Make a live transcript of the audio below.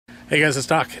Hey guys, it's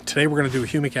Doc. Today we're going to do a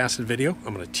humic acid video.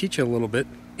 I'm going to teach you a little bit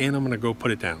and I'm going to go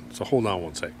put it down. So hold on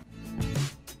one sec.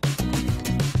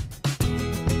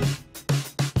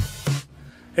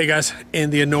 Hey guys, and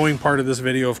the annoying part of this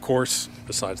video, of course,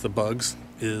 besides the bugs,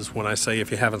 is when I say if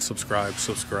you haven't subscribed,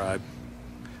 subscribe.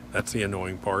 That's the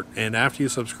annoying part. And after you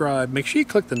subscribe, make sure you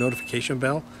click the notification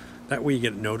bell. That way you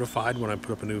get notified when I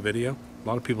put up a new video. A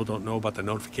lot of people don't know about the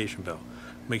notification bell.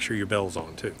 Make sure your bell's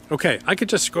on too. Okay, I could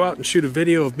just go out and shoot a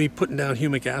video of me putting down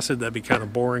humic acid. That'd be kind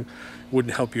of boring.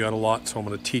 Wouldn't help you out a lot, so I'm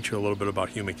going to teach you a little bit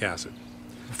about humic acid.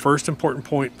 The first important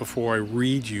point before I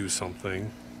read you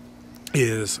something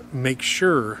is make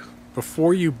sure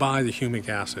before you buy the humic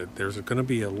acid, there's going to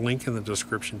be a link in the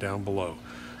description down below.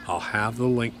 I'll have the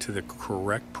link to the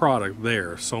correct product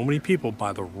there. So many people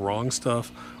buy the wrong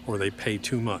stuff or they pay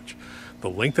too much. The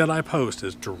link that I post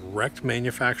is direct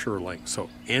manufacturer link. So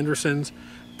Anderson's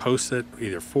posts it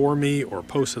either for me or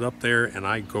post it up there and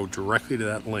I go directly to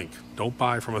that link. Don't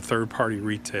buy from a third-party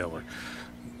retailer.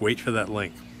 Wait for that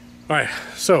link. All right,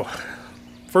 so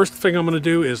first thing I'm going to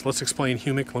do is let's explain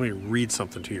humic. Let me read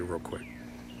something to you real quick.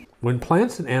 When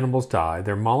plants and animals die,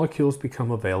 their molecules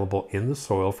become available in the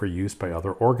soil for use by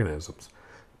other organisms.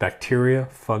 Bacteria,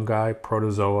 fungi,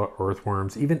 protozoa,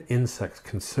 earthworms, even insects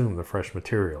consume the fresh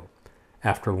material.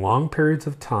 After long periods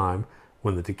of time,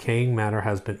 when the decaying matter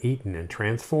has been eaten and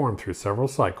transformed through several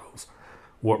cycles,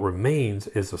 what remains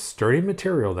is a sturdy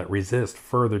material that resists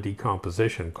further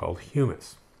decomposition called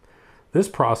humus. This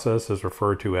process is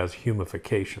referred to as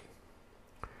humification.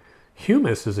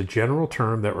 Humus is a general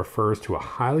term that refers to a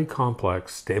highly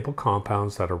complex, stable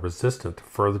compounds that are resistant to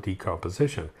further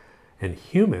decomposition, and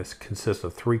humus consists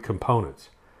of three components: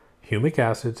 humic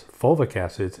acids, fulvic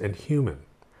acids, and humin.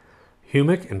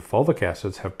 Humic and fulvic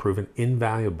acids have proven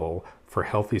invaluable for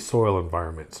healthy soil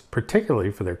environments,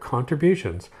 particularly for their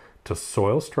contributions to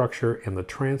soil structure and the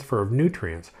transfer of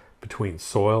nutrients between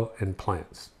soil and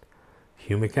plants.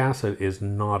 Humic acid is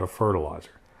not a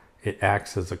fertilizer. It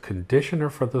acts as a conditioner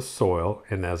for the soil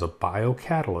and as a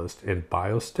biocatalyst and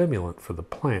biostimulant for the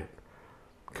plant.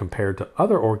 Compared to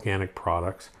other organic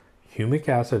products, humic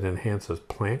acid enhances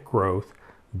plant growth,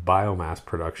 biomass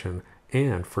production,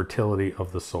 and fertility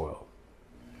of the soil.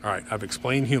 All right, I've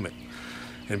explained humic.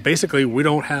 And basically, we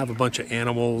don't have a bunch of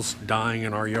animals dying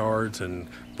in our yards and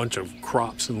a bunch of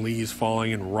crops and leaves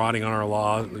falling and rotting on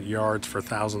our yards for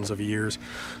thousands of years.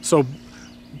 So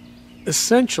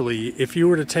essentially, if you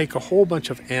were to take a whole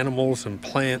bunch of animals and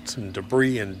plants and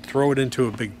debris and throw it into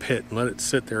a big pit and let it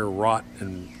sit there, rot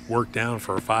and work down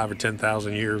for 5 or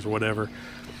 10,000 years or whatever,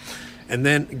 and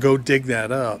then go dig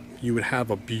that up, you would have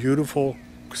a beautiful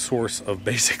source of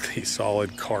basically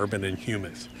solid carbon and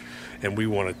humus. And we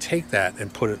want to take that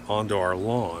and put it onto our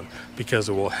lawn because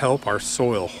it will help our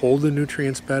soil hold the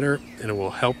nutrients better and it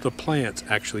will help the plants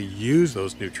actually use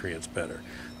those nutrients better.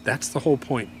 That's the whole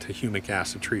point to humic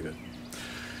acid treatment.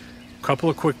 A couple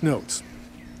of quick notes.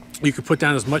 You can put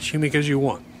down as much humic as you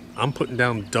want. I'm putting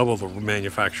down double the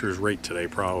manufacturer's rate today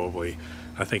probably.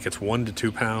 I think it's 1 to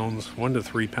 2 pounds, 1 to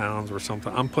 3 pounds or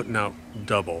something. I'm putting out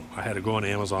double. I had to go on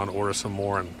Amazon, order some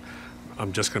more, and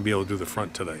I'm just going to be able to do the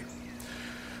front today.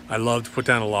 I love to put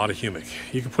down a lot of humic.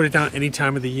 You can put it down any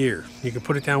time of the year. You can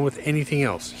put it down with anything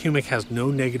else. Humic has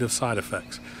no negative side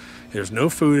effects. There's no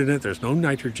food in it. There's no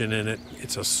nitrogen in it.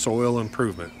 It's a soil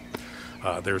improvement.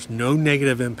 There's no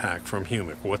negative impact from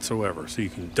humic whatsoever. So you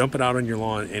can dump it out on your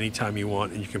lawn anytime you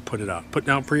want and you can put it out. Putting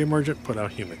out pre-emergent, put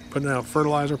out humic. Putting out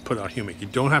fertilizer, put out humic. You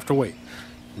don't have to wait.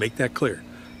 Make that clear.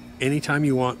 Anytime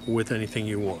you want with anything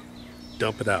you want.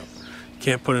 Dump it out. You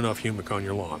can't put enough humic on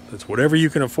your lawn. It's whatever you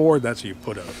can afford, that's what you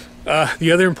put out.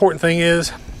 The other important thing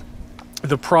is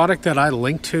the product that I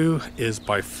link to is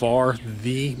by far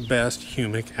the best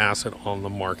humic acid on the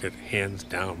market, hands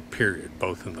down, period,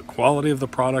 both in the quality of the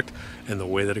product and the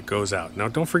way that it goes out. Now,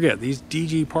 don't forget, these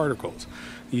DG particles,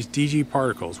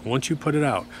 once you put it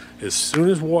out, as soon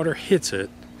as water hits it,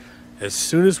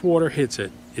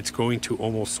 it's going to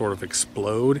almost sort of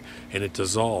explode and it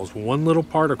dissolves. One little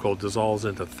particle dissolves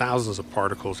into thousands of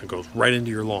particles and goes right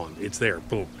into your lawn. It's there,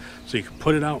 boom. So you can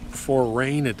put it out before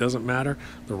rain, it doesn't matter.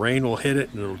 The rain will hit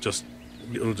it and it'll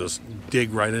just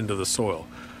dig right into the soil.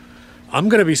 I'm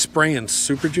gonna be spraying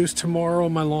Super Juice tomorrow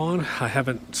on my lawn. I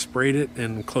haven't sprayed it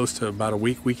in close to about a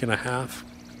week and a half.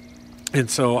 And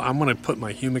so I'm gonna put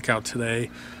my humic out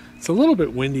today. It's a little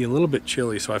bit windy, a little bit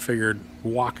chilly, so I figured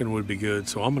walking would be good.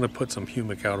 So I'm going to put some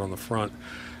humic out on the front,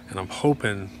 and I'm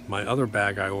hoping my other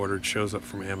bag I ordered shows up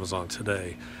from Amazon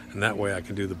today, and that way I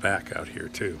can do the back out here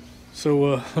too.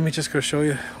 So let me just go show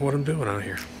you what I'm doing out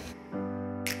here.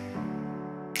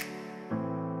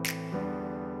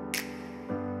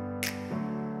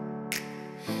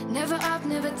 Never up,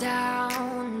 never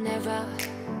down, never.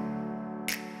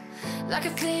 Like a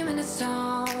theme in a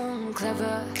song,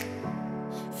 clever.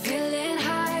 Feeling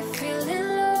high, feeling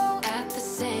low at the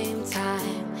same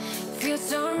time. Feels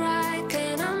so right,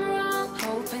 then I'm wrong,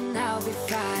 hoping I'll be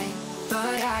fine.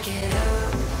 But I get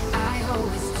up, I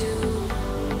always do.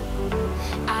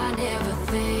 I never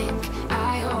think,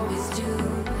 I always do.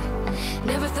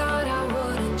 Never thought I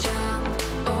wouldn't jump,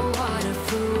 oh what a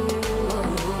fool.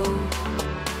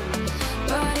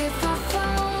 But if I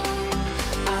fall,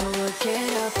 I will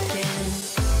get up again.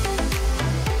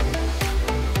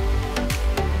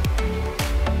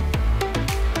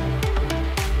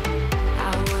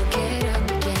 I will get up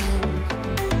again.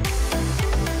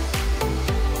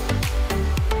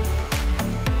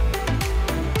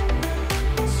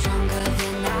 Stronger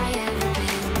than I ever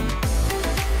been.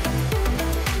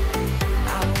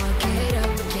 I will get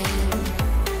up again.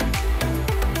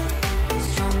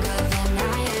 Stronger than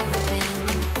I ever been.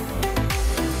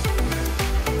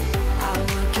 I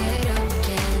will get up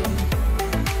again.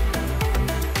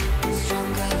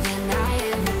 Stronger than I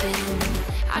ever been.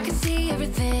 I can see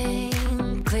everything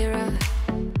clearer.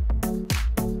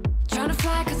 Trying to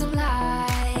fly 'cause I'm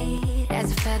light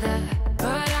as a feather.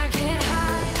 But I get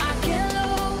high, I get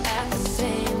low at the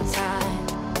same time.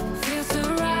 Feels so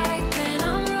right, then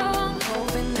I'm wrong,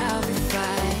 hoping I'll be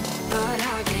fine. But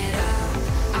I get up,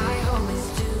 I always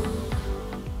do.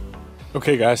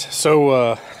 Okay guys,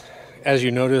 so as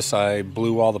you notice, I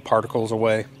blew all the particles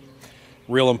away.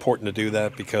 Real important to do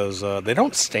that because they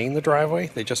don't stain the driveway.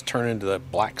 They just turn into the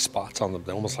black spots on the,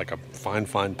 almost like a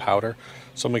fine powder.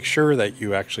 So make sure that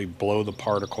you actually blow the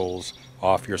particles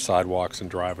off your sidewalks and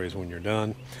driveways when you're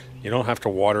done. You don't have to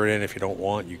water it in if you don't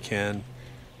want. You can.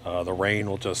 The rain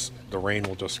will just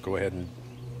go ahead and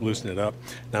loosen it up.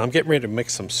 Now I'm getting ready to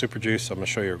mix some super juice. I'm going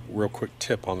to show you a real quick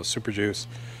tip on the super juice.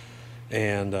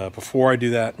 And before I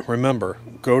do that, remember,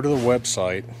 go to the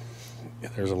website.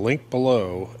 There's a link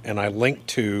below, and I link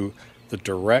to the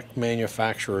direct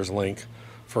manufacturer's link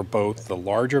for both the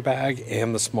larger bag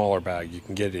and the smaller bag. You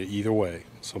can get it either way,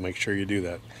 so make sure you do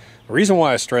that. The reason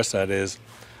why I stress that is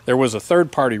there was a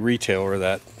third-party retailer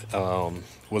that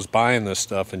was buying this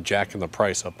stuff and jacking the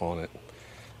price up on it,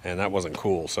 and that wasn't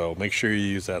cool, so make sure you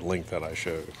use that link that I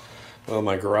showed. Well,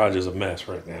 my garage is a mess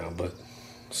right now, but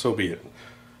so be it.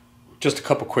 Just a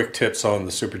couple quick tips on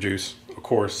the super juice. Of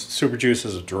course, super juice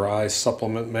is a dry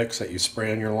supplement mix that you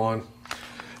spray on your lawn.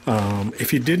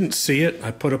 If you didn't see it,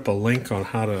 I put up a link on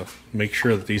how to make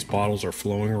sure that these bottles are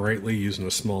flowing rightly using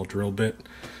a small drill bit.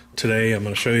 Today I'm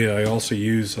going to show you I also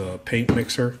use a paint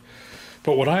mixer.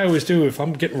 But what I always do if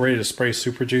I'm getting ready to spray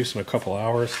super juice in a couple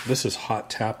hours, this is hot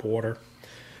tap water.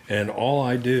 And all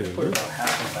I do... Put about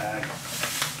half a bag.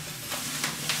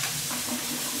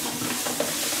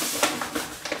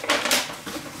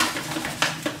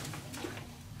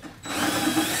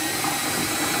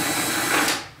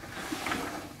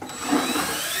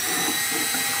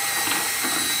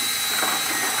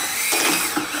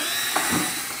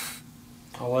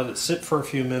 I'll let it sit for a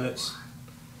few minutes,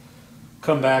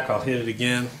 come back, I'll hit it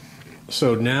again.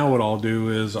 So now what I'll do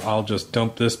is I'll just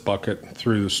dump this bucket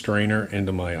through the strainer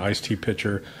into my iced tea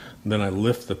pitcher. Then I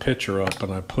lift the pitcher up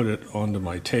and I put it onto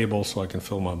my table so I can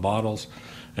fill my bottles.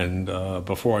 And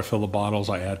before I fill the bottles,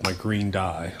 I add my green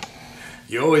dye.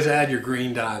 You always add your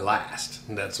green dye last.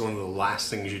 And that's one of the last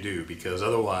things you do, because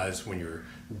otherwise when you're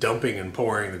dumping and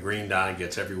pouring, the green dye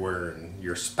gets everywhere and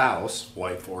your spouse,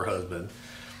 wife or husband,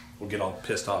 will get all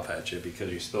pissed off at you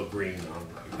because you spilled green on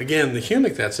them. Again, the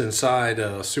Humic that's inside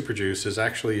super juice is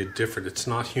actually a different, it's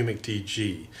not Humic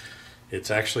DG. It's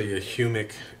actually a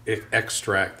Humic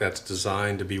extract that's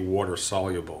designed to be water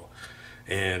soluble.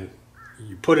 And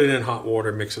you put it in hot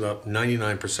water, mix it up,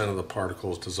 99% of the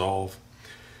particles dissolve.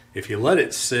 If you let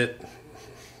it sit,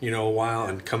 a while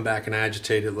and come back and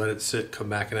agitate it, let it sit, come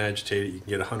back and agitate it, you can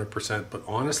get 100%. But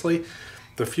honestly,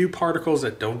 the few particles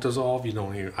that don't dissolve, I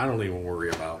don't even worry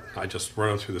about. I just run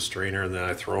them through the strainer and then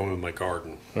I throw them in my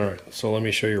garden. All right, so let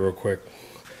me show you real quick.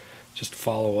 Just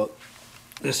follow up.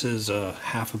 This is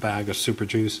half a bag of super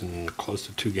juice and close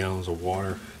to 2 gallons of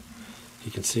water.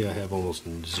 You can see I have almost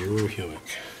zero humic.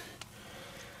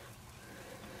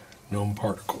 No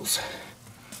particles.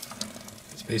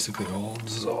 It's basically all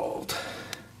dissolved.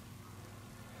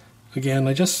 Again,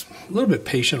 I just a little bit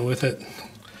patient with it.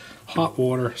 Hot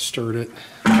water, stirred it,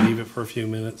 leave it for a few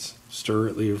minutes, stir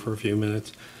it, leave it for a few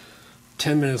minutes.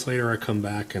 10 minutes later I come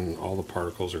back and all the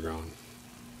particles are gone.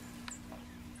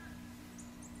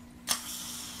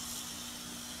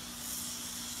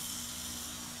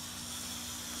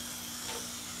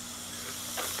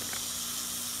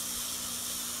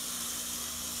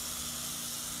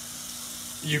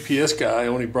 UPS guy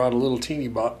only brought a little teeny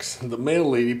box. The mail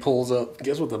lady pulls up.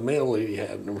 Guess what the mail lady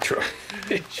had in her truck?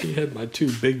 She had my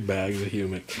 2 big bags of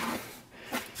Humic.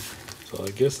 So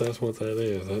I guess that's what that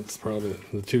is. That's probably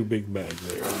the 2 big bags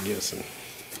there, I'm guessing.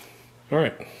 All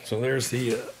right, so there's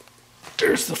the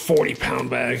 40-pound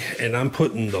bag, and I'm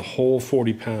putting the whole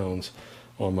 40 pounds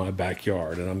on my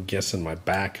backyard, and I'm guessing my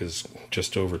back is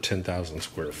just over 10,000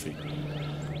 square feet.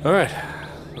 All right,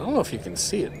 I don't know if you can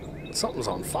see it. Something's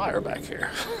on fire back here.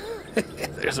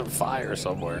 There's a fire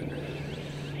somewhere.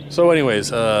 So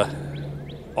anyways,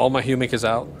 all my Humic is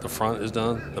out. The front is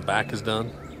done. The back is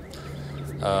done.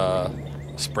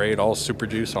 Sprayed all super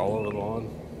juice all over the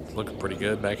lawn. It's looking pretty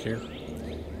good back here.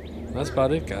 That's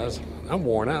about it, guys. I'm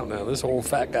worn out now. This old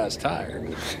fat guy's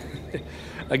tired.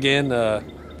 Again,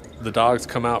 the dogs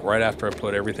come out right after I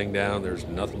put everything down. There's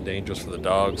nothing dangerous for the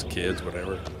dogs, kids,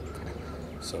 whatever.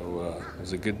 So it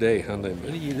was a good day, huh?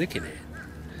 What are you looking at?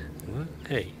 What?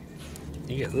 Hey,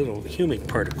 you got little Humic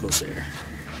particles there.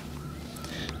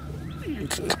 You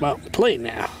can come out and play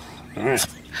now. All right.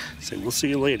 So we'll see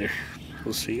you later.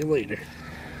 We'll see you later.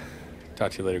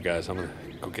 Talk to you later, guys. I'm going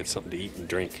to go get something to eat and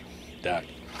drink. Doc.